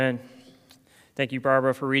And thank you,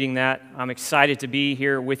 Barbara, for reading that. I'm excited to be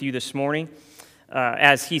here with you this morning.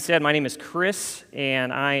 As he said, my name is Chris,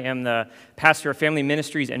 and I am the pastor of Family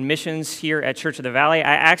Ministries and Missions here at Church of the Valley.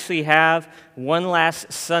 I actually have one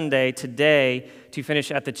last Sunday today to finish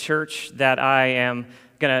at the church that I am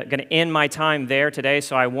going to end my time there today,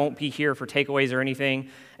 so I won't be here for takeaways or anything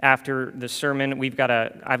after the sermon.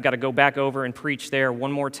 I've got to go back over and preach there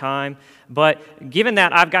one more time. But given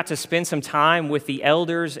that I've got to spend some time with the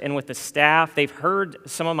elders and with the staff, they've heard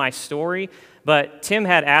some of my story. But Tim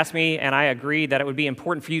had asked me, and I agreed that it would be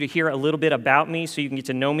important for you to hear a little bit about me so you can get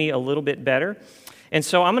to know me a little bit better. And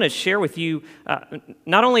so I'm going to share with you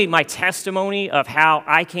not only my testimony of how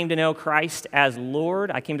I came to know Christ as Lord,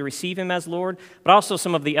 I came to receive Him as Lord, but also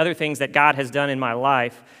some of the other things that God has done in my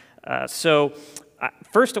life.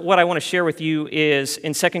 First, what I want to share with you is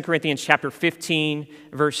in 2 Corinthians chapter 15,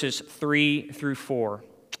 verses 3 through 4.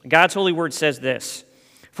 God's holy word says this: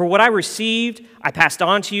 "For what I received, I passed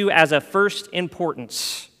on to you as of first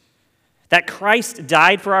importance, that Christ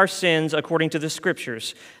died for our sins according to the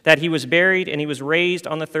Scriptures, that He was buried and He was raised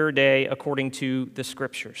on the third day according to the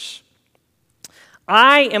Scriptures."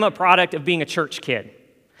 I am a product of being a church kid.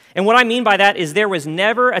 And what I mean by that is there was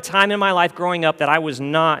never a time in my life growing up that I was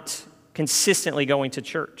not consistently going to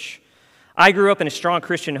church. I grew up in a strong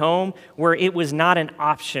Christian home where it was not an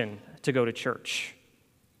option to go to church.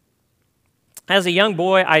 As a young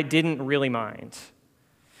boy, I didn't really mind.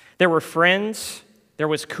 There were friends, there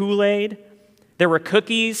was Kool-Aid, there were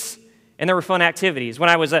cookies, and there were fun activities. When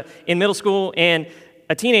I was in middle school and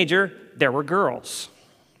a teenager, there were girls.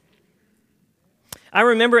 I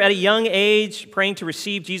remember at a young age praying to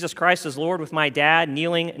receive Jesus Christ as Lord with my dad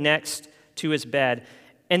kneeling next to his bed.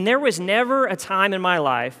 And there was never a time in my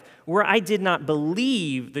life where I did not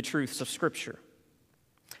believe the truths of Scripture.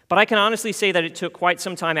 But I can honestly say that it took quite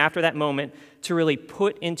some time after that moment to really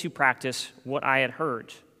put into practice what I had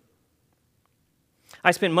heard.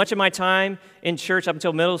 I spent much of my time in church up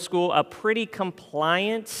until middle school a pretty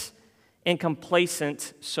compliant and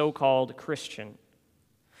complacent so-called Christian.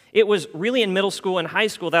 It was really in middle school and high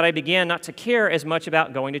school that I began not to care as much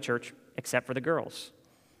about going to church except for the girls.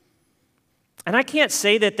 And I can't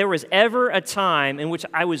say that there was ever a time in which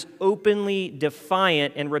I was openly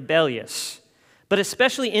defiant and rebellious. But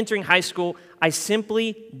especially entering high school, I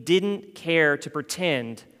simply didn't care to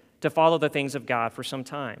pretend to follow the things of God for some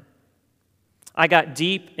time. I got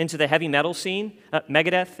deep into the heavy metal scene.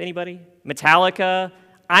 Megadeth, anybody? Metallica.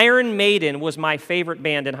 Iron Maiden was my favorite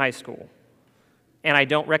band in high school. And I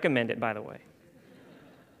don't recommend it, by the way.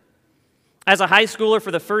 As a high schooler, for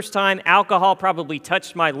the first time, alcohol probably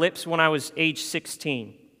touched my lips when I was age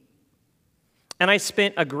 16. And I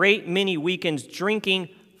spent a great many weekends drinking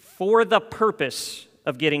for the purpose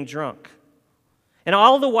of getting drunk. And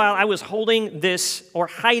all the while, I was holding this or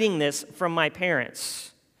hiding this from my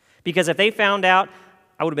parents, because if they found out,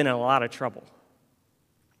 I would have been in a lot of trouble.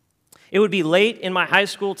 It would be late in my high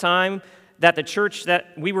school time that the church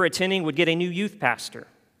that we were attending would get a new youth pastor.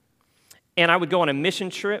 And I would go on a mission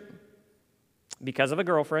trip because of a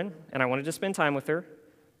girlfriend, and I wanted to spend time with her.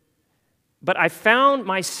 But I found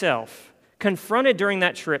myself confronted during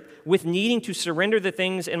that trip with needing to surrender the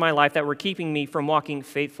things in my life that were keeping me from walking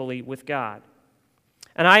faithfully with God.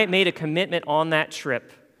 And I made a commitment on that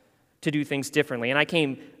trip to do things differently, and I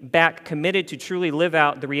came back committed to truly live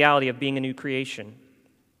out the reality of being a new creation.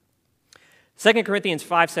 2 Corinthians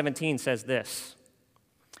 5:17 says this: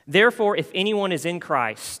 "Therefore, if anyone is in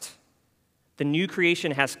Christ, the new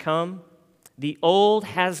creation has come, the old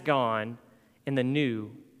has gone, and the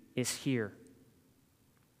new is here."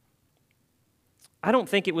 I don't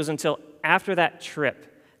think it was until after that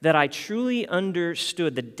trip that I truly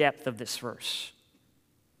understood the depth of this verse.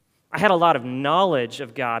 I had a lot of knowledge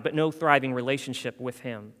of God, but no thriving relationship with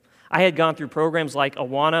Him. I had gone through programs like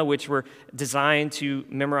Awana, which were designed to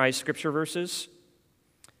memorize scripture verses.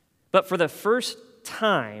 But for the first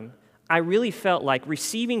time, I really felt like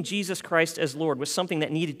receiving Jesus Christ as Lord was something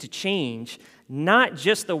that needed to change, not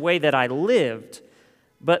just the way that I lived,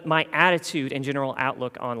 but my attitude and general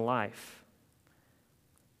outlook on life.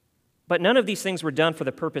 But none of these things were done for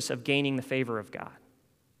the purpose of gaining the favor of God,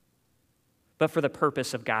 but for the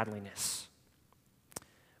purpose of godliness.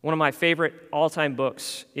 One of my favorite all-time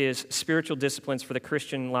books is Spiritual Disciplines for the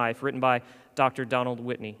Christian Life, written by Dr. Donald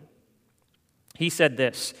Whitney. He said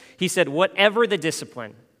this. He said, "Whatever the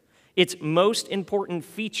discipline, its most important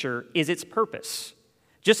feature is its purpose.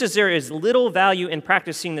 Just as there is little value in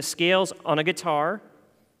practicing the scales on a guitar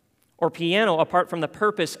or piano apart from the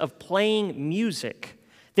purpose of playing music,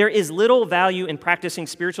 there is little value in practicing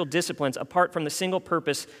spiritual disciplines apart from the single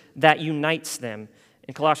purpose that unites them,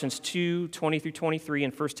 in Colossians 2:20 through 23,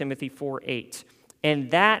 and 1 Timothy 4:8.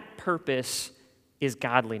 And that purpose is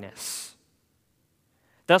godliness.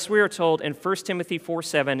 Thus we are told in 1 Timothy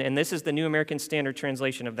 4:7, and this is the New American Standard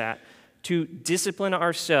translation of that, to discipline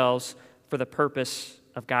ourselves for the purpose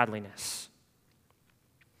of godliness.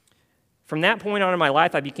 From that point on in my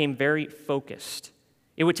life, I became very focused.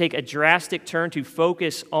 It would take a drastic turn to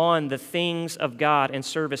focus on the things of God and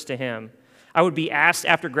service to Him. I would be asked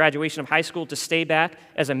after graduation of high school to stay back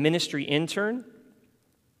as a ministry intern.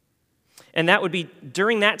 And that would be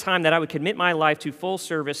during that time that I would commit my life to full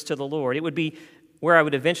service to the Lord. It would be where I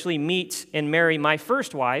would eventually meet and marry my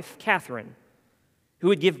first wife, Catherine, who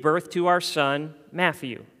would give birth to our son,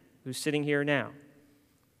 Matthew, who's sitting here now.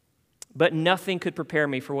 But nothing could prepare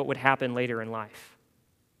me for what would happen later in life.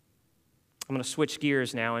 I'm going to switch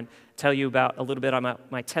gears now and tell you about a little bit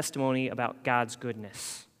about my testimony about God's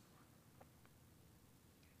goodness.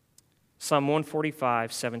 Psalm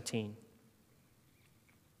 145:17.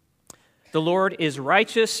 The Lord is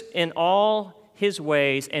righteous in all His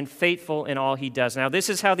ways and faithful in all He does. Now, this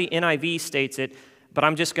is how the NIV states it, but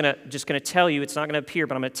I'm just going to tell you, it's not going to appear,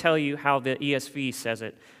 but I'm going to tell you how the ESV says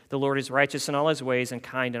it. The Lord is righteous in all His ways and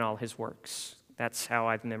kind in all His works. That's how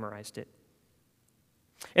I've memorized it.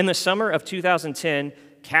 In the summer of 2010,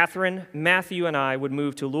 Catherine, Matthew, and I would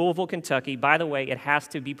move to Louisville, Kentucky. By the way, it has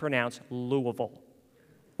to be pronounced Louisville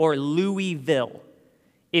or Louisville.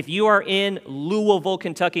 If you are in Louisville,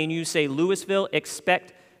 Kentucky, and you say Louisville,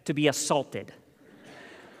 expect to be assaulted.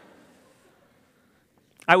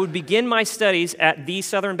 I would begin my studies at the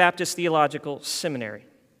Southern Baptist Theological Seminary.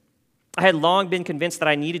 I had long been convinced that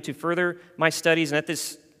I needed to further my studies, and at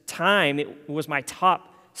this time, it was my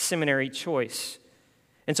top seminary choice.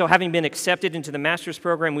 And so, having been accepted into the master's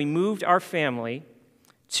program, we moved our family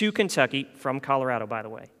to Kentucky from Colorado, by the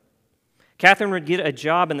way. Catherine would get a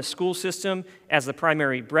job in the school system as the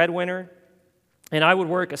primary breadwinner, and I would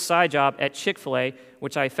work a side job at Chick-fil-A,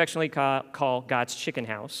 which I affectionately call God's Chicken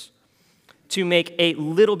House, to make a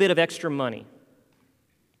little bit of extra money.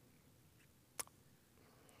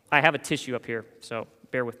 I have a tissue up here, so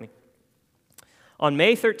bear with me. On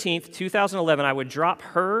May 13th, 2011, I would drop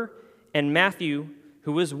her and Matthew,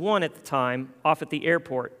 who was 1 at the time, off at the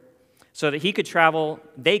airport so that they could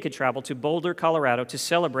travel to Boulder, Colorado to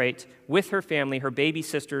celebrate with her family her baby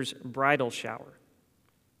sister's bridal shower.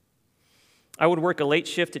 I would work a late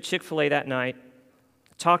shift at Chick-fil-A that night,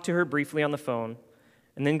 talk to her briefly on the phone,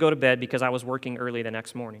 and then go to bed because I was working early the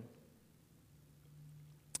next morning.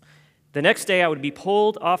 The next day, I would be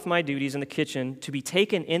pulled off my duties in the kitchen to be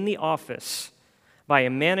taken in the office by a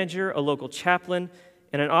manager, a local chaplain,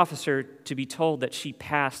 and an officer to be told that she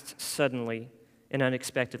passed suddenly and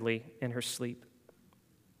unexpectedly in her sleep.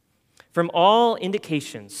 From all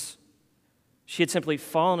indications, she had simply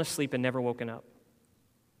fallen asleep and never woken up.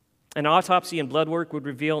 An autopsy and blood work would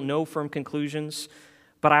reveal no firm conclusions,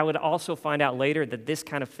 but I would also find out later that this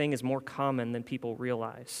kind of thing is more common than people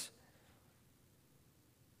realize.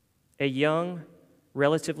 A young,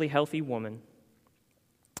 relatively healthy woman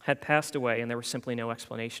had passed away, and there was simply no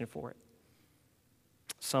explanation for it.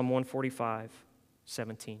 Psalm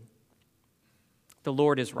 145:17. The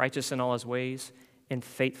Lord is righteous in all His ways and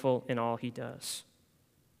faithful in all He does.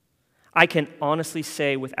 I can honestly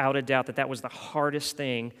say without a doubt that that was the hardest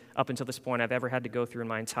thing up until this point I've ever had to go through in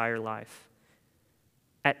my entire life.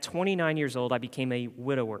 At 29 years old, I became a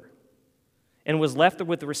widower and was left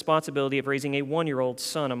with the responsibility of raising a 1-year-old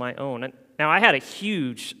son of my own. Now, I had a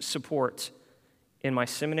huge support in my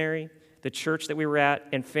seminary, the church that we were at,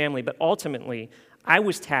 and family, but ultimately, I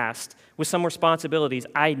was tasked with some responsibilities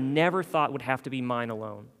I never thought would have to be mine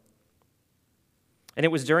alone. And it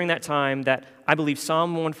was during that time that I believe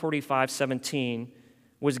Psalm 145:17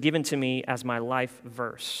 was given to me as my life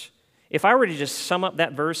verse. If I were to just sum up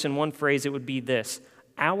that verse in one phrase, it would be this: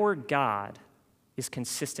 our God is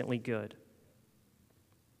consistently good.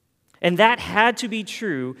 And that had to be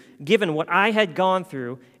true given what I had gone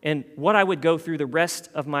through and what I would go through the rest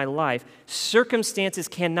of my life. Circumstances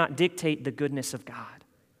cannot dictate the goodness of God.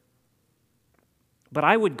 But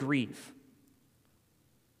I would grieve.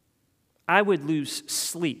 I would lose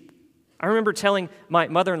sleep. I remember telling my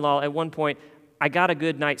mother-in-law at one point, I got a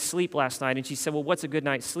good night's sleep last night. And she said, well, what's a good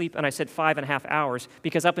night's sleep? And I said 5.5 hours,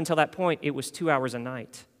 because up until that point, it was 2 hours a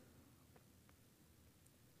night.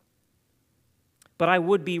 But I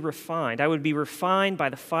would be refined. I would be refined by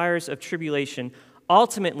the fires of tribulation,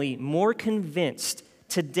 ultimately more convinced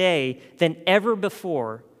today than ever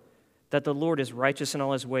before that the Lord is righteous in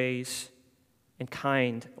all His ways and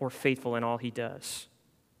kind or faithful in all He does.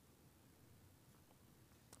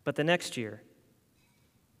 But the next year,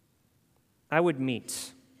 I would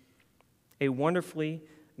meet a wonderfully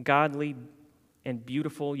godly and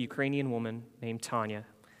beautiful Ukrainian woman named Tanya,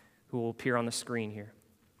 who will appear on the screen here.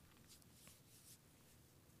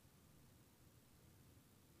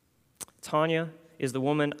 Tanya is the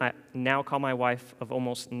woman I now call my wife of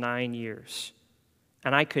almost 9 years,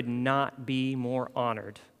 and I could not be more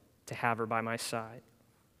honored to have her by my side.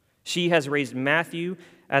 She has raised Matthew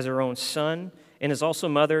as her own son and is also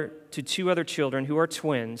mother to 2 other children who are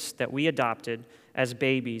twins that we adopted as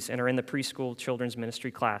babies and are in the preschool children's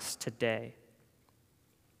ministry class today.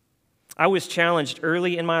 I was challenged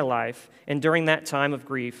early in my life and during that time of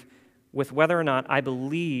grief with whether or not I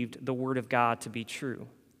believed the Word of God to be true.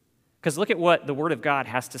 Because look at what the Word of God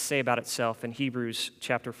has to say about itself in Hebrews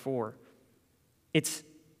chapter 4. It's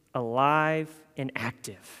alive and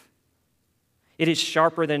active. It is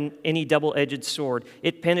sharper than any double-edged sword.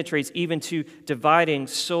 It penetrates even to dividing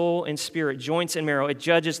soul and spirit, joints and marrow. It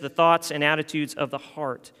judges the thoughts and attitudes of the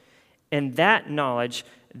heart. And that knowledge,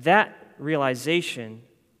 that realization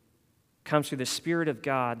comes through the Spirit of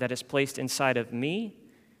God that is placed inside of me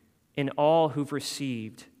and all who've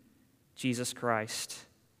received Jesus Christ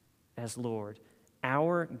as Lord.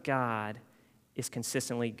 Our God is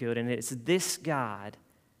consistently good, and it's this God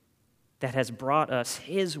that has brought us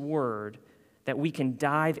His Word that we can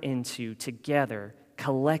dive into together,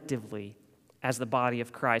 collectively, as the body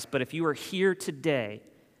of Christ. But if you are here today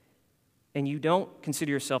and you don't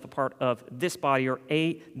consider yourself a part of this body or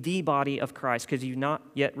the body of Christ because you've not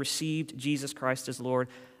yet received Jesus Christ as Lord,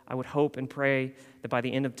 I would hope and pray that by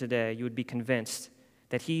the end of today you would be convinced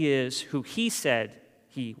that He is who He said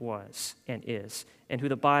He was and is, and who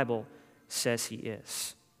the Bible says He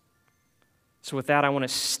is. So with that, I want to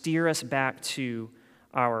steer us back to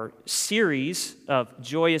our series of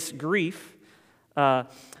joyous grief,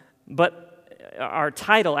 but our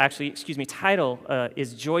title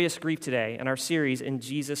is Joyous Grief Today, and our series, In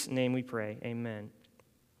Jesus' Name We Pray, Amen.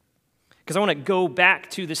 Because I want to go back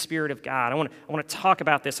to the Spirit of God. I want to talk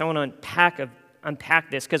about this. I want to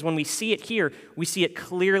unpack this, because when we see it here, we see it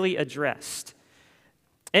clearly addressed.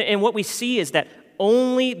 And what we see is that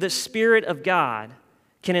only the Spirit of God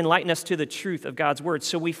can enlighten us to the truth of God's Word.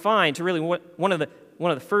 So we find, to really, one of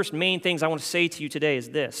the first main things I want to say to you today is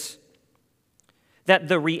this: that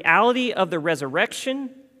the reality of the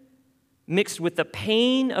resurrection mixed with the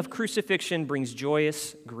pain of crucifixion brings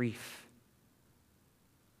joyous grief.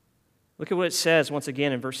 Look at what it says once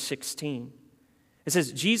again in verse 16. It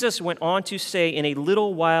says, Jesus went on to say, in a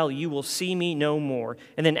little while you will see me no more,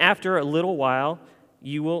 and then after a little while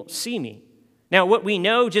you will see me. Now, what we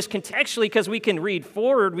know just contextually, because we can read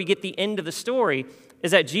forward, we get the end of the story,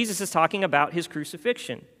 is that Jesus is talking about His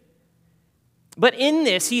crucifixion. But in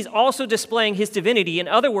this, He's also displaying His divinity. In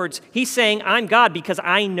other words, He's saying, I'm God because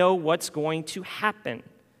I know what's going to happen.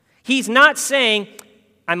 He's not saying,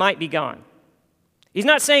 I might be gone. He's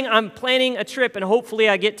not saying, I'm planning a trip and hopefully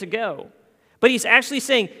I get to go. But He's actually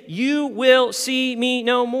saying, you will see me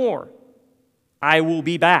no more. I will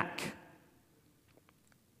be back.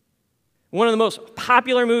 One of the most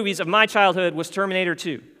popular movies of my childhood was Terminator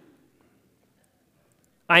 2.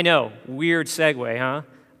 I know, weird segue, huh?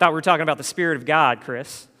 Thought we were talking about the Spirit of God,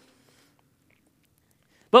 Chris.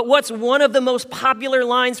 But what's one of the most popular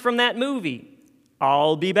lines from that movie?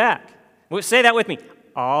 I'll be back. Well, say that with me.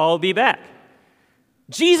 I'll be back.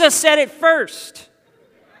 Jesus said it first.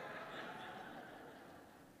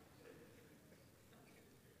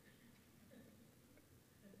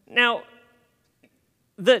 Now,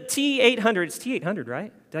 the T-800, it's T-800,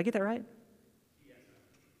 right? Did I get that right?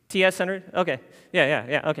 TS-100? Okay.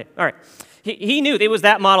 Yeah, okay. All right. He knew it was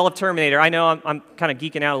that model of Terminator. I know I'm kind of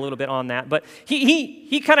geeking out a little bit on that, but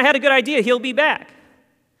he kind of had a good idea. He'll be back.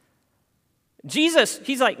 Jesus,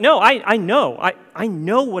 He's like, no, I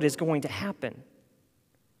know what is going to happen.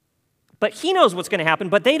 But He knows what's going to happen,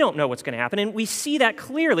 but they don't know what's going to happen. And we see that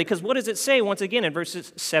clearly, because what does it say once again in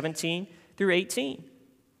verses 17 through 18?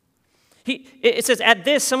 It says, at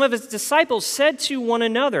this, some of His disciples said to one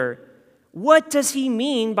another, what does He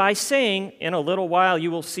mean by saying, in a little while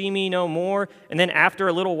you will see me no more, and then after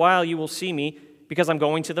a little while you will see me, because I'm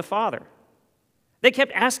going to the Father? They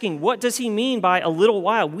kept asking, what does He mean by a little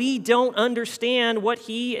while? We don't understand what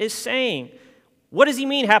He is saying. What does He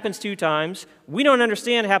mean happens 2 times? We don't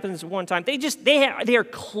understand it happens 1 time. They are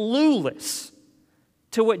clueless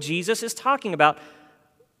to what Jesus is talking about,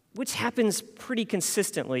 which happens pretty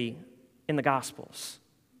consistently in the Gospels.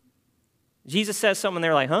 Jesus says something, and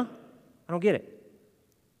they're like, huh? I don't get it.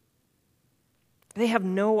 They have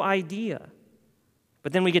no idea.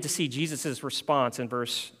 But then we get to see Jesus' response in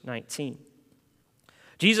verse 19.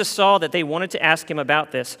 Jesus saw that they wanted to ask him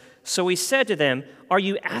about this, so he said to them, "Are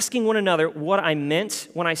you asking one another what I meant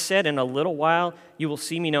when I said, 'In a little while you will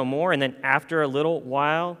see me no more, and then after a little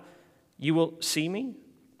while you will see me'?"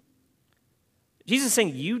 Jesus is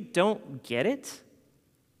saying, you don't get it?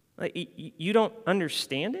 Like, you don't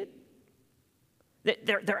understand it?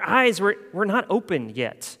 Their eyes were not open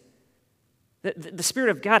yet. The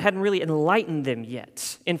Spirit of God hadn't really enlightened them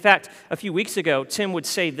yet. In fact, a few weeks ago, Tim would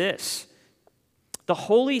say this: the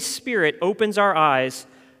Holy Spirit opens our eyes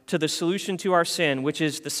to the solution to our sin, which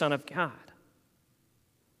is the Son of God.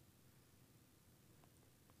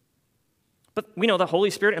 But we know the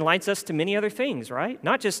Holy Spirit enlightens us to many other things, right?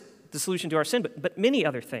 Not just the solution to our sin, but many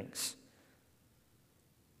other things.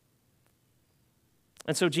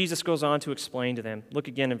 And so Jesus goes on to explain to them. Look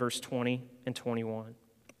again in verse 20 and 21.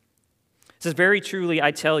 It says, "Very truly,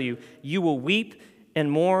 I tell you, you will weep and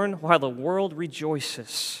mourn while the world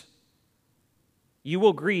rejoices. You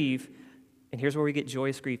will grieve," and here's where we get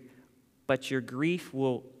joyous grief, "but your grief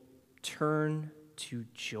will turn to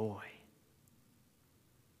joy."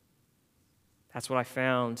 That's what I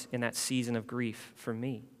found in that season of grief for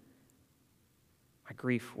me. My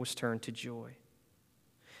grief was turned to joy.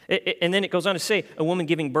 And then it goes on to say, "A woman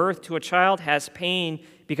giving birth to a child has pain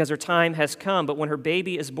because her time has come, but when her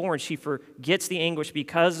baby is born, she forgets the anguish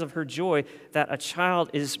because of her joy that a child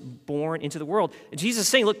is born into the world." And Jesus is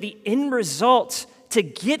saying, look, the end result to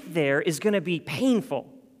get there is going to be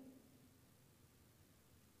painful.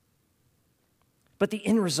 But the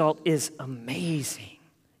end result is amazing,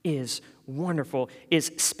 is wonderful,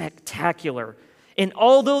 is spectacular. And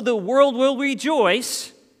although the world will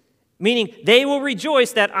rejoice, meaning they will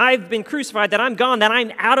rejoice that I've been crucified, that I'm gone, that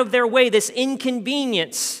I'm out of their way, this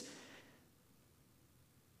inconvenience,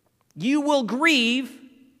 you will grieve,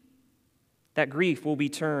 that grief will be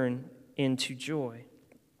turned into joy.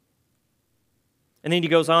 And then he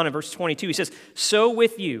goes on in verse 22, he says, "So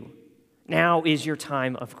with you, now is your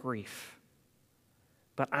time of grief.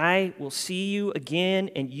 But I will see you again,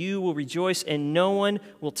 and you will rejoice, and no one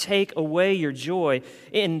will take away your joy.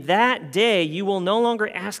 In that day you will no longer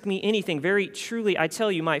ask me anything. Very truly, I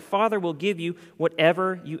tell you, my Father will give you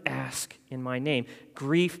whatever you ask in my name."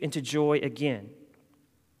 Grief into joy again.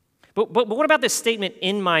 But what about this statement,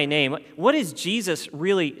 "in my name"? What is Jesus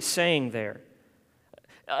really saying there?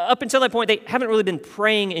 Up until that point, they haven't really been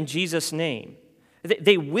praying in Jesus' name.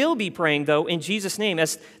 They will be praying, though, in Jesus' name,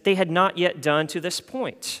 as they had not yet done to this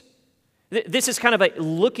point. This is kind of a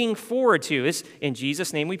looking forward to. It's in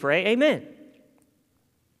Jesus' name we pray, amen.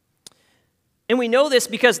 And we know this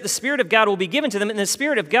because the Spirit of God will be given to them, and the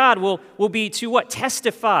Spirit of God will be to what?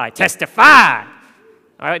 Testify. Testify!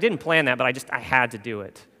 I didn't plan that, but I had to do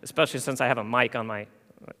it, especially since I have a mic on my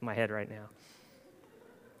head right now.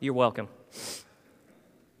 You're welcome.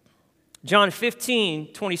 John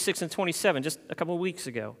 15, 26 and 27, just a couple of weeks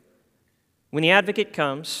ago. "When the advocate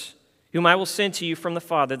comes, whom I will send to you from the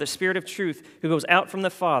Father, the Spirit of truth who goes out from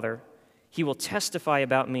the Father, he will testify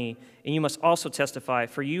about me, and you must also testify,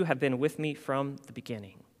 for you have been with me from the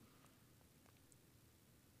beginning."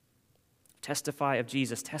 Testify of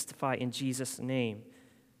Jesus, testify in Jesus' name.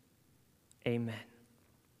 Amen.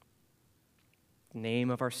 The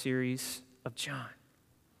name of our series of John.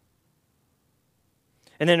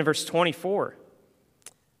 And then in verse 24,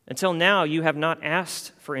 "Until now you have not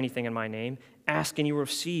asked for anything in my name. Ask and you will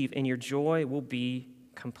receive, and your joy will be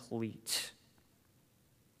complete."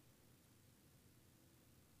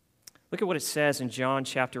 Look at what it says in John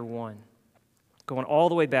chapter 1, going all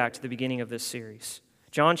the way back to the beginning of this series.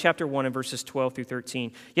 John chapter 1 and verses 12 through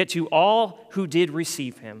 13. "Yet to all who did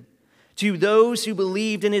receive him, to those who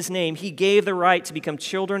believed in his name, he gave the right to become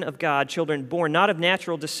children of God, children born not of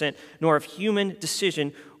natural descent, nor of human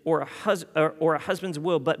decision or a husband's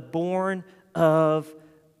will, but born of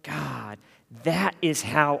God." That is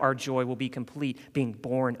how our joy will be complete, being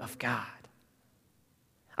born of God.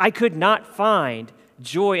 I could not find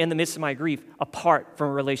joy in the midst of my grief apart from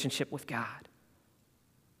a relationship with God.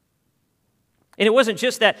 And it wasn't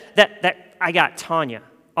just that I got Tanya,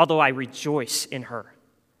 although I rejoice in her.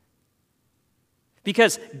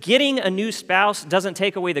 Because getting a new spouse doesn't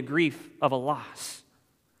take away the grief of a loss.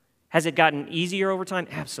 Has it gotten easier over time?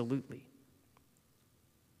 Absolutely.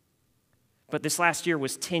 But this last year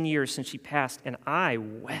was 10 years since she passed, and I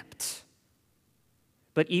wept.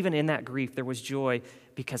 But even in that grief, there was joy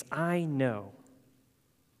because I know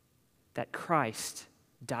that Christ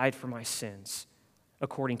died for my sins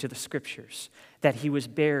according to the Scriptures, that he was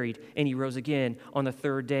buried and he rose again on the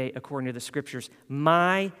third day according to the Scriptures.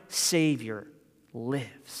 My Savior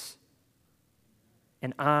lives,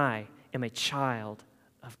 and I am a child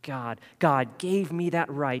of God. God gave me that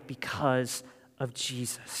right because of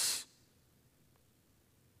Jesus.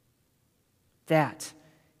 That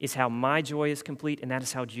is how my joy is complete, and that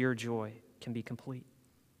is how your joy can be complete.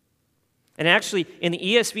 And actually, in the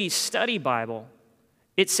ESV Study Bible,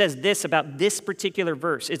 it says this about this particular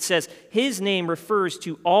verse. It says, his name refers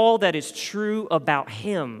to all that is true about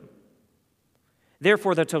him.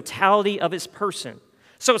 Therefore, the totality of his person.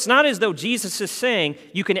 So it's not as though Jesus is saying,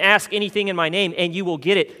 you can ask anything in my name and you will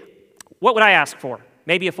get it. What would I ask for?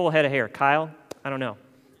 Maybe a full head of hair. Kyle? I don't know.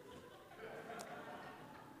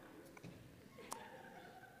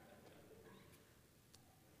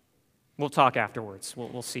 We'll talk afterwards.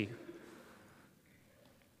 We'll see.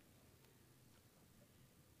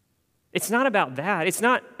 It's not about that. It's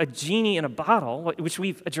not a genie in a bottle, which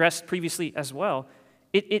we've addressed previously as well.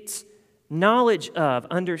 It's knowledge of,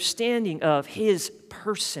 understanding of his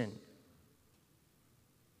person.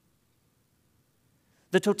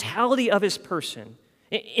 The totality of his person.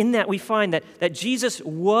 In that we find that Jesus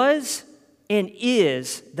was and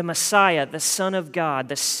is the Messiah, the Son of God,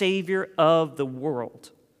 the Savior of the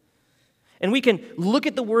world. And we can look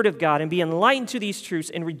at the Word of God and be enlightened to these truths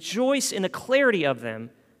and rejoice in the clarity of them.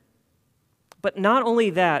 But not only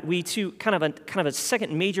that, we too, kind of a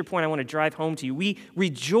second major point I want to drive home to you, we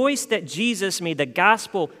rejoice that Jesus made the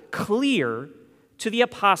gospel clear to the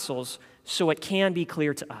apostles so it can be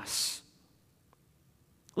clear to us.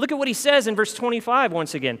 Look at what he says in verse 25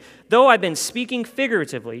 once again. Though I've been speaking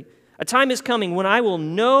figuratively, a time is coming when I will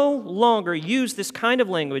no longer use this kind of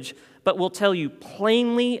language, but will tell you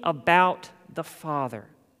plainly about the Father.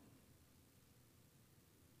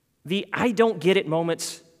 The I don't get it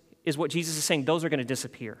moments is what Jesus is saying. Those are going to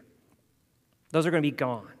disappear. Those are going to be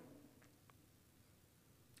gone.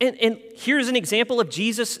 And here's an example of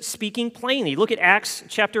Jesus speaking plainly. Look at Acts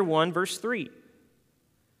chapter 1, verse 3.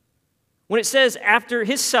 When it says after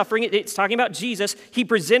his suffering, it's talking about Jesus, he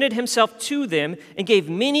presented himself to them and gave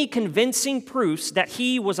many convincing proofs that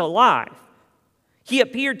he was alive. He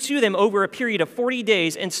appeared to them over a period of 40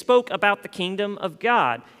 days and spoke about the kingdom of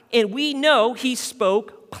God. And we know he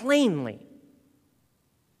spoke plainly.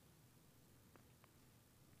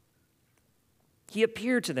 He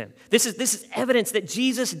appeared to them. This is evidence that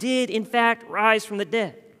Jesus did, in fact, rise from the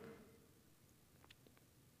dead.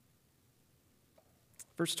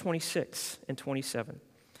 Verse 26 and 27.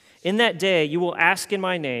 In that day you will ask in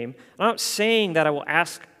my name. I'm not saying that I will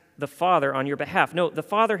ask the Father on your behalf. No, the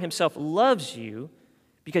Father himself loves you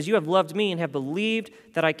because you have loved me and have believed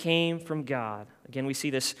that I came from God. Again, we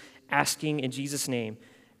see this asking in Jesus' name.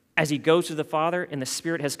 As he goes to the Father and the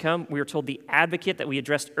Spirit has come, we are told the advocate that we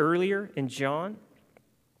addressed earlier in John.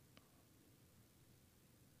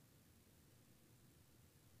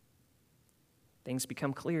 Things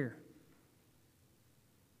become clear.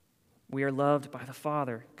 We are loved by the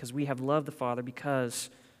Father because we have loved the Father because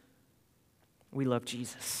we love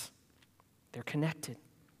Jesus. They're connected.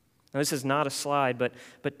 Now, this is not a slide, but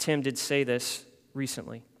Tim did say this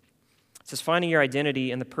recently. It says, finding your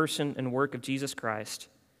identity in the person and work of Jesus Christ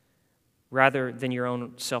rather than your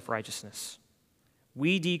own self-righteousness.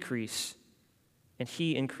 We decrease and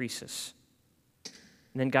he increases.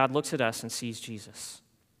 And then God looks at us and sees Jesus.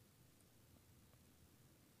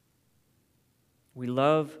 We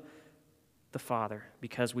love the Father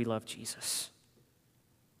because we love Jesus.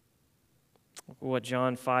 What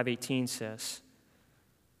John 5:18 says.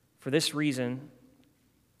 For this reason,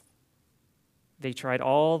 they tried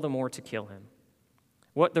all the more to kill him.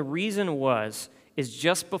 What the reason was is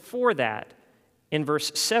just before that, in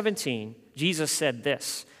verse 17, Jesus said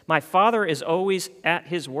this, my Father is always at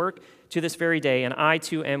his work to this very day, and I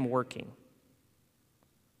too am working.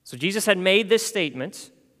 So Jesus had made this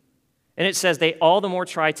statement, and it says they all the more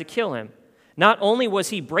tried to kill him. Not only was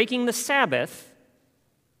he breaking the Sabbath,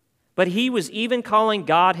 but he was even calling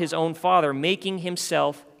God his own Father, making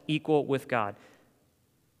himself equal with God.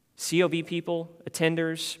 COV people,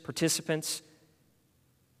 attenders, participants,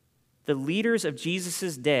 the leaders of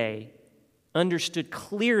Jesus' day understood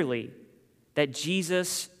clearly that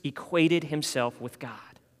Jesus equated himself with God.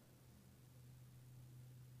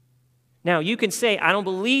 Now, you can say, I don't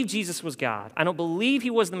believe Jesus was God. I don't believe he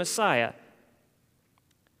was the Messiah.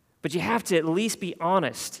 But you have to at least be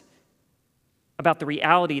honest about the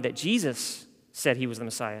reality that Jesus said he was the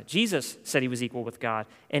Messiah. Jesus said he was equal with God.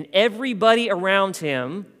 And everybody around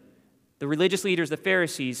him, the religious leaders, the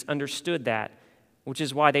Pharisees, understood that, which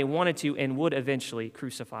is why they wanted to and would eventually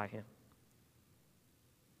crucify him.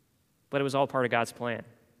 But it was all part of God's plan.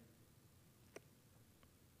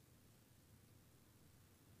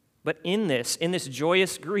 But in this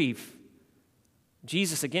joyous grief,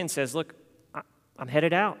 Jesus again says, look, I'm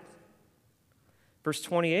headed out. Verse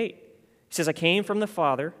 28, he says, I came from the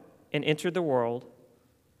Father, and entered the world.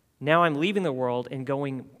 Now I'm leaving the world and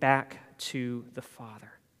going back to the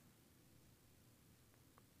Father.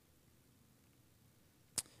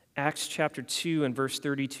 Acts chapter 2 and verse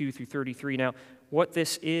 32 through 33. Now, what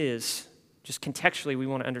this is, just contextually, we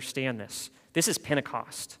want to understand this. This is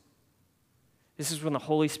Pentecost. This is when the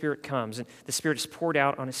Holy Spirit comes and the Spirit is poured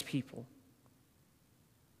out on his people.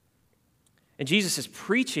 And Jesus is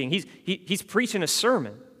preaching. He's preaching a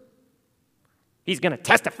sermon. He's going to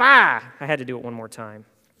testify. I had to do it one more time.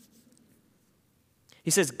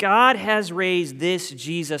 He says, God has raised this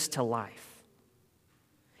Jesus to life,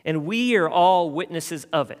 and we are all witnesses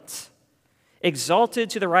of it. Exalted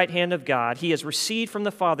to the right hand of God, he has received from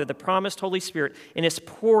the Father the promised Holy Spirit and has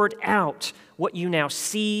poured out what you now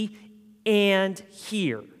see and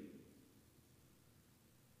hear.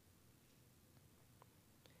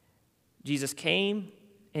 Jesus came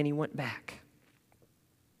and he went back.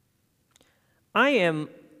 I am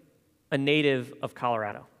a native of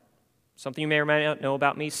Colorado. Something you may or may not know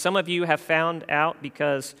about me. Some of you have found out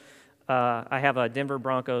because I have a Denver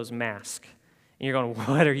Broncos mask. And you're going,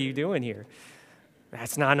 what are you doing here?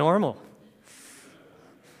 That's not normal.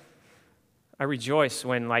 I rejoice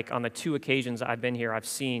when, like, on the 2 occasions I've been here, I've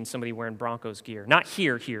seen somebody wearing Broncos gear. Not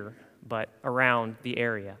here, but around the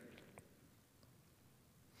area.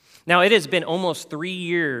 Now, it has been almost 3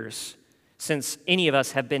 years since any of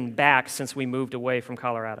us have been back since we moved away from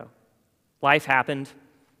Colorado. Life happened.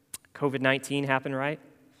 COVID-19 happened, right?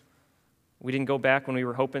 We didn't go back when we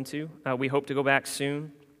were hoping to. We hope to go back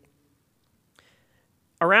soon.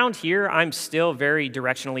 Around here, I'm still very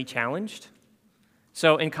directionally challenged.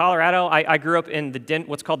 So in Colorado, I grew up in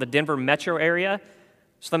what's called the Denver metro area.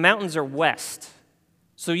 So the mountains are west.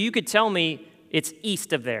 So you could tell me it's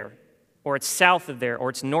east of there, or it's south of there, or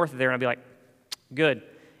it's north of there, and I'd be like, good.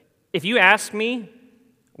 If you ask me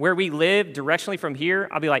where we live directionally from here,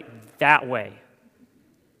 I'll be like, that way.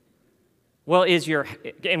 Well,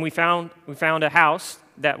 and we found a house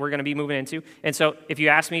that we're going to be moving into. And so if you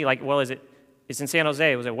ask me, like, well, it's in San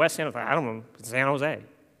Jose. Was it West San Jose? I don't know. It's San Jose.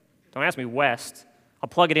 Don't ask me west. I'll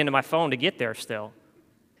plug it into my phone to get there still.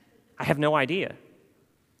 I have no idea.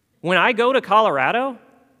 When I go to Colorado,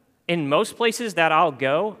 in most places that I'll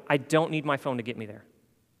go, I don't need my phone to get me there.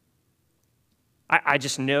 I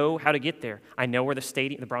just know how to get there. I know where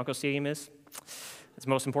the Broncos Stadium is. It's the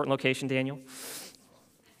most important location, Daniel.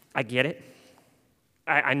 I get it.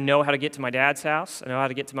 I know how to get to my dad's house. I know how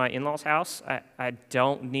to get to my in-laws' house. I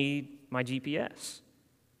don't need my GPS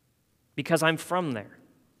because I'm from there.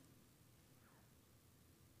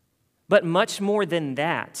 But much more than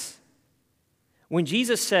that, when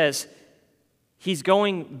Jesus says he's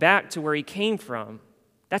going back to where he came from,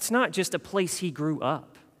 that's not just a place he grew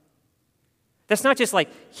up. That's not just like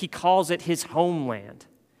he calls it his homeland.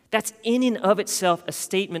 That's in and of itself a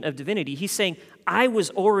statement of divinity. He's saying, I was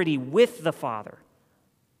already with the Father.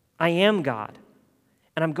 I am God.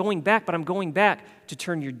 And I'm going back, but I'm going back to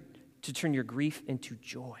turn your grief into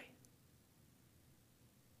joy.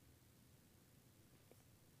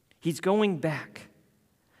 He's going back.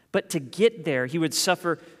 But to get there, he would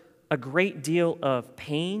suffer a great deal of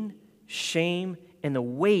pain, shame, and the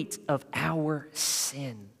weight of our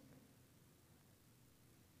sin.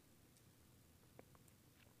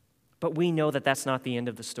 But we know that that's not the end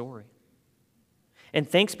of the story. And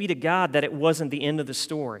thanks be to God that it wasn't the end of the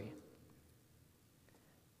story.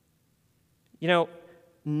 You know,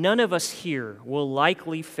 none of us here will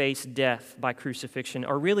likely face death by crucifixion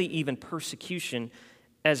or really even persecution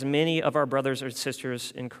as many of our brothers or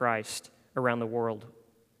sisters in Christ around the world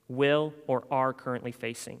will or are currently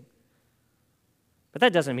facing. But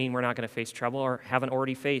that doesn't mean we're not going to face trouble or haven't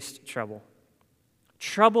already faced trouble.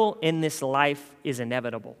 Trouble in this life is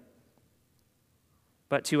inevitable.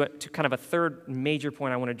 But to kind of a third major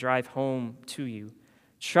point I want to drive home to you,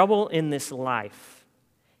 trouble in this life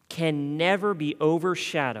can never be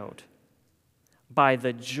overshadowed by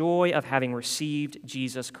the joy of having received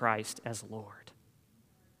Jesus Christ as Lord.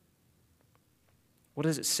 What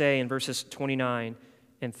does it say in verses 29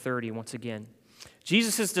 and 30 once again?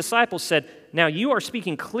 Jesus' disciples said, now you are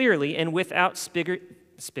speaking clearly and without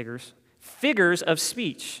figures of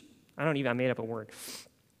speech. I made up a word.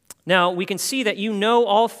 Now, we can see that you know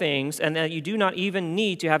all things and that you do not even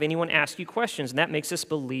need to have anyone ask you questions, and that makes us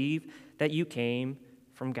believe that you came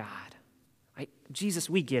from God. Jesus,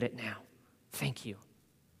 we get it now. Thank you.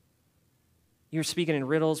 You're speaking in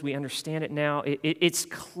riddles. We understand it now. It's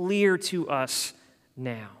clear to us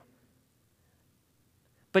now.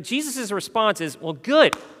 But Jesus' response is, well,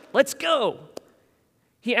 good, let's go.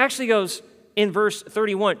 He actually goes in verse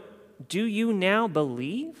 31, do you now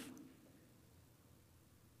believe?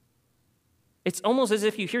 It's almost as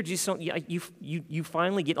if you hear Jesus, you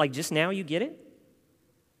finally get, like just now you get it.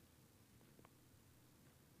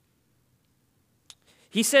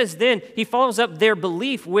 He says then, he follows up their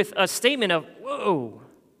belief with a statement of, whoa,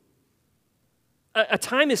 a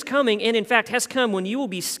time is coming, and in fact has come, when you will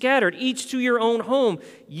be scattered, each to your own home.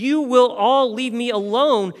 You will all leave me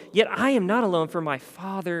alone, yet I am not alone, for my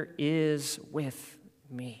Father is with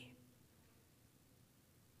me.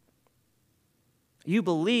 You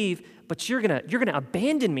believe, but you're gonna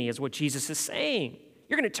abandon me, is what Jesus is saying.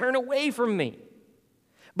 You're gonna turn away from me.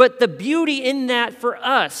 But the beauty in that for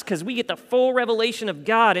us, because we get the full revelation of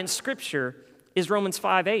God in Scripture, is Romans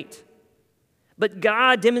 5:8. But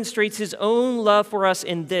God demonstrates his own love for us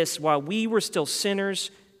in this: while we were still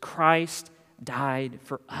sinners, Christ died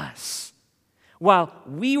for us. While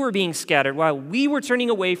we were being scattered, while we were turning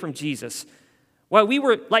away from Jesus, while we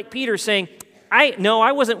were, like Peter, saying,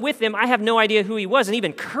 I wasn't with him, I have no idea who he was, and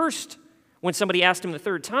even cursed when somebody asked him the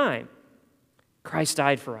third time, Christ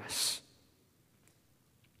died for us.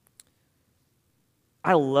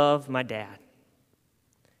 I love my dad.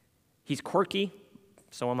 He's quirky,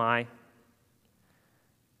 so am I.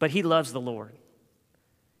 But he loves the Lord.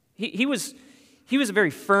 He was a very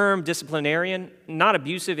firm disciplinarian, not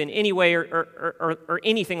abusive in any way or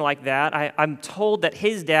anything like that. I'm told that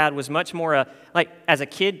his dad was much more like, as a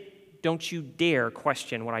kid, don't you dare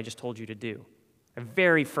question what I just told you to do. A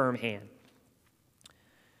very firm hand.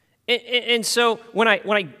 And so when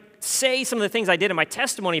I say some of the things I did in my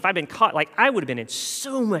testimony, if I'd been caught, like I would have been in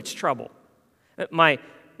so much trouble. My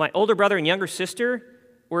older brother and younger sister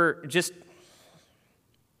were just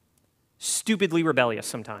stupidly rebellious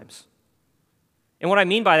sometimes. And what I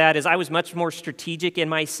mean by that is I was much more strategic in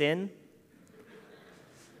my sin.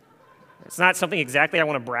 It's not something exactly I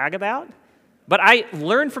want to brag about, but I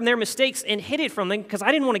learned from their mistakes and hid it from them because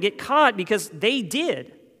I didn't want to get caught because they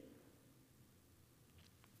did.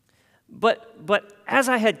 But as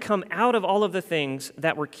I had come out of all of the things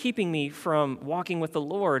that were keeping me from walking with the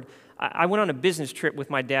Lord, I went on a business trip with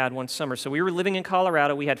my dad one summer. So we were living in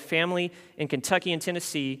Colorado. We had family in Kentucky and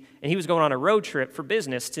Tennessee, and he was going on a road trip for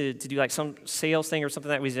business to do like some sales thing or something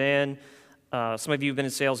that he was in. Some of you who've been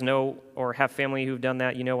in sales know or have family who've done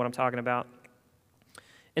that. You know what I'm talking about.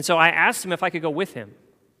 And so I asked him if I could go with him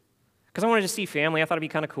because I wanted to see family. I thought it'd be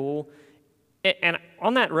kind of cool. And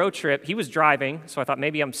on that road trip, he was driving, so I thought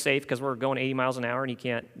maybe I'm safe because we're going 80 miles an hour and he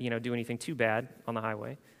can't, do anything too bad on the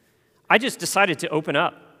highway. I just decided to open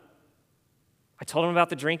up. I told him about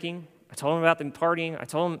the drinking. I told him about the partying. I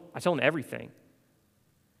told him everything.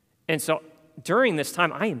 And so during this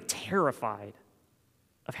time, I am terrified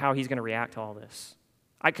of how he's going to react to all this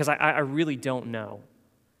because I really don't know.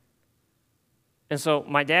 And so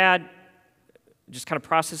my dad just kind of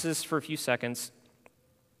processes for a few seconds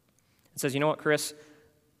and says, you know what, Chris?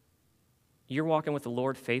 You're walking with the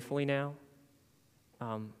Lord faithfully now.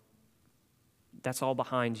 That's all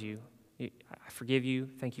behind you. I forgive you.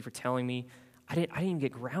 Thank you for telling me. I didn't even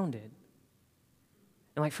get grounded.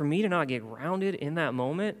 And like for me to not get grounded in that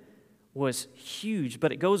moment was huge.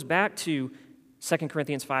 But it goes back to 2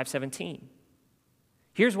 Corinthians 5:17.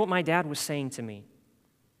 Here's what my dad was saying to me.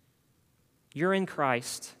 You're in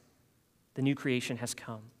Christ. The new creation has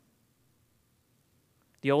come.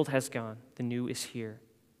 The old has gone. The new is here.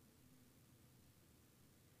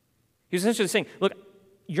 He was essentially saying, look,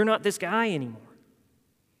 you're not this guy anymore.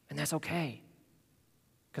 And that's okay.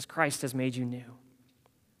 Because Christ has made you new.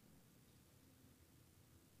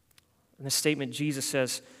 In this statement, Jesus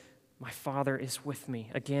says, my Father is with me.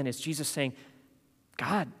 Again, is Jesus saying,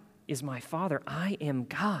 God is my Father. I am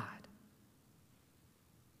God.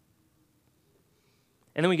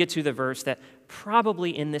 And then we get to the verse that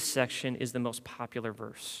probably in this section is the most popular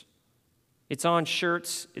verse. It's on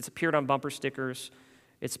shirts. It's appeared on bumper stickers.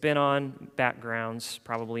 It's been on backgrounds,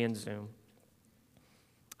 probably in Zoom.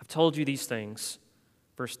 I've told you these things.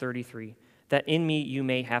 Verse 33, that in me you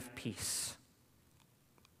may have peace.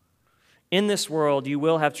 In this world you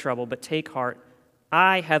will have trouble, but take heart,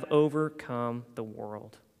 I have overcome the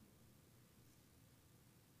world.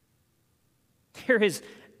 There is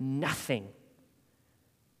nothing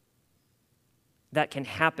that can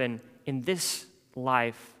happen in this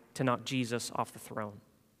life to knock Jesus off the throne.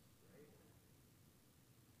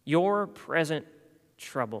 Your present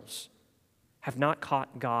troubles have not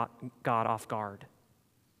caught God off guard.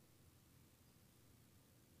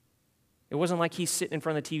 It wasn't like he's sitting in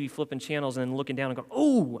front of the TV flipping channels and then looking down and going,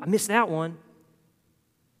 oh, I missed that one.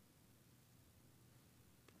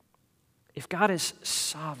 If God is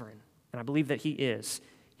sovereign, and I believe that he is,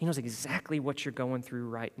 he knows exactly what you're going through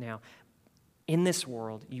right now. In this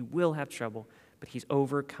world, you will have trouble, but he's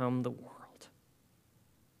overcome the world.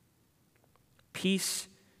 peace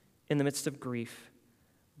in the midst of grief,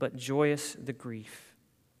 but joyous the grief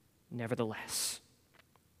nevertheless.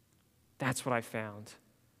 That's what I found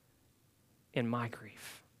in my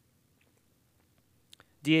grief.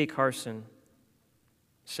 D.A. Carson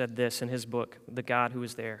said this in his book, The God Who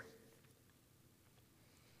Is There.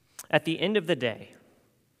 At the end of the day,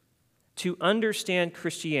 to understand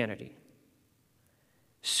Christianity,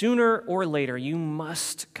 sooner or later you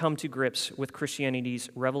must come to grips with Christianity's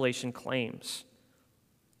revelation claims.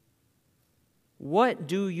 What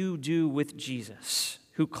do you do with Jesus,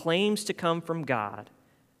 who claims to come from God,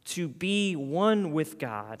 to be one with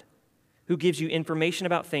God, who gives you information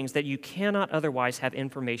about things that you cannot otherwise have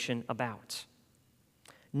information about?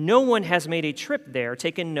 No one has made a trip there,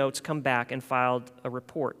 taken notes, come back, and filed a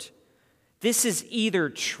report. This is either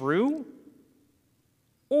true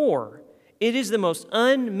or it is the most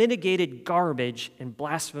unmitigated garbage and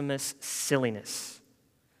blasphemous silliness.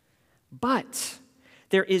 But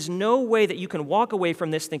there is no way that you can walk away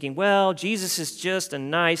from this thinking, well, Jesus is just a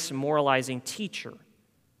nice moralizing teacher.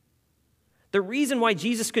 The reason why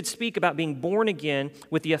Jesus could speak about being born again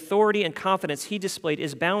with the authority and confidence he displayed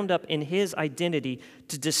is bound up in his identity.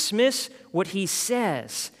 To dismiss what he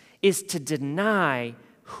says is to deny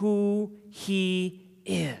who he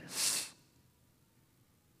is.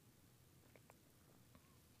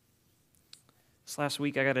 This last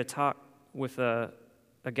week, I got to talk with a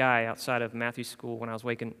guy outside of Matthew's school when I was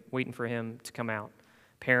waiting for him to come out.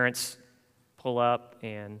 Parents pull up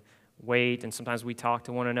and wait, and sometimes we talk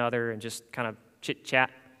to one another and just kind of chit-chat.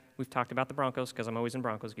 We've talked about the Broncos because I'm always in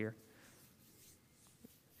Broncos gear.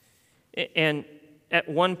 And at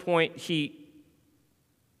one point, he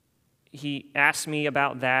asked me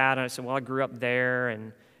about that, and I said, well, I grew up there,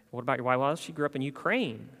 and what about your wife? Well, she grew up in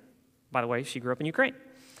Ukraine. By the way, she grew up in Ukraine.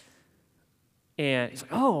 And he's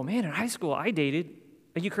like, oh, man, in high school, I dated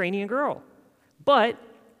a Ukrainian girl. But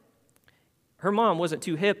her mom wasn't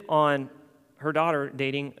too hip on her daughter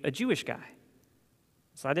dating a Jewish guy.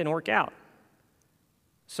 So that didn't work out.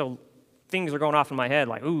 So things are going off in my head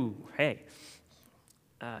like, ooh, hey.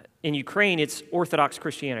 In Ukraine, it's Orthodox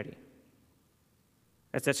Christianity.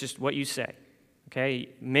 That's just what you say, okay?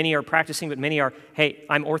 Many are practicing, but many are, hey,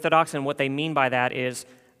 I'm Orthodox, and what they mean by that is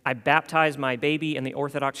I baptize my baby in the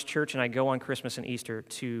Orthodox Church, and I go on Christmas and Easter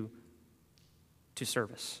to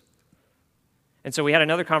service. And so we had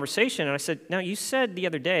another conversation, and I said, now, you said the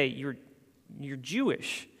other day you're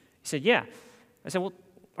Jewish. He said, yeah. I said, well,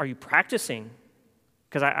 are you practicing?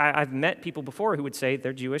 Because I've met people before who would say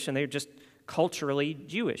they're Jewish, and they're just culturally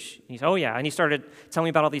Jewish. And he said, oh, yeah. And he started telling me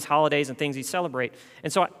about all these holidays and things he celebrate.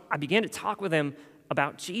 And so I began to talk with him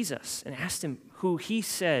about Jesus and asked him who he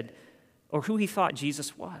said or who he thought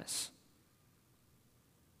Jesus was.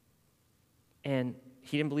 And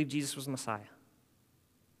he didn't believe Jesus was the Messiah.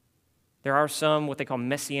 There are some, what they call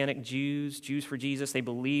Messianic Jews, Jews for Jesus. They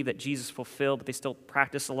believe that Jesus fulfilled, but they still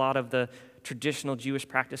practice a lot of the traditional Jewish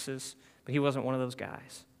practices. But he wasn't one of those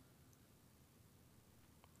guys.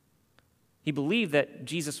 He believed that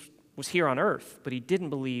Jesus was here on earth, but he didn't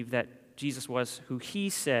believe that Jesus was who he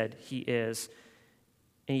said he is.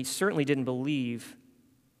 And he certainly didn't believe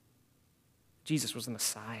Jesus was the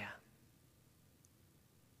Messiah.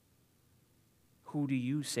 Who do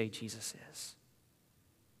you say Jesus is?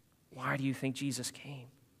 Why do you think Jesus came?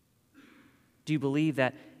 Do you believe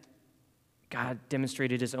that God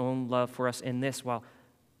demonstrated his own love for us in this while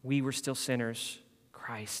we were still sinners,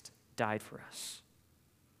 Christ died for us?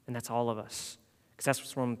 And that's all of us. Because that's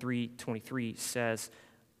what Romans 3:23 says,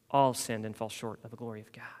 all sinned and fall short of the glory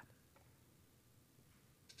of God.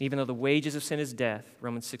 Even though the wages of sin is death,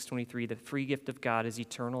 Romans 6:23, the free gift of God is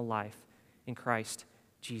eternal life in Christ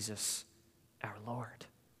Jesus our Lord.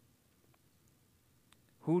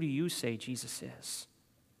 Who do you say Jesus is?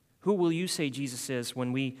 Who will you say Jesus is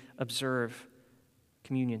when we observe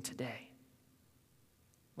communion today?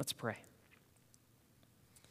 Let's pray.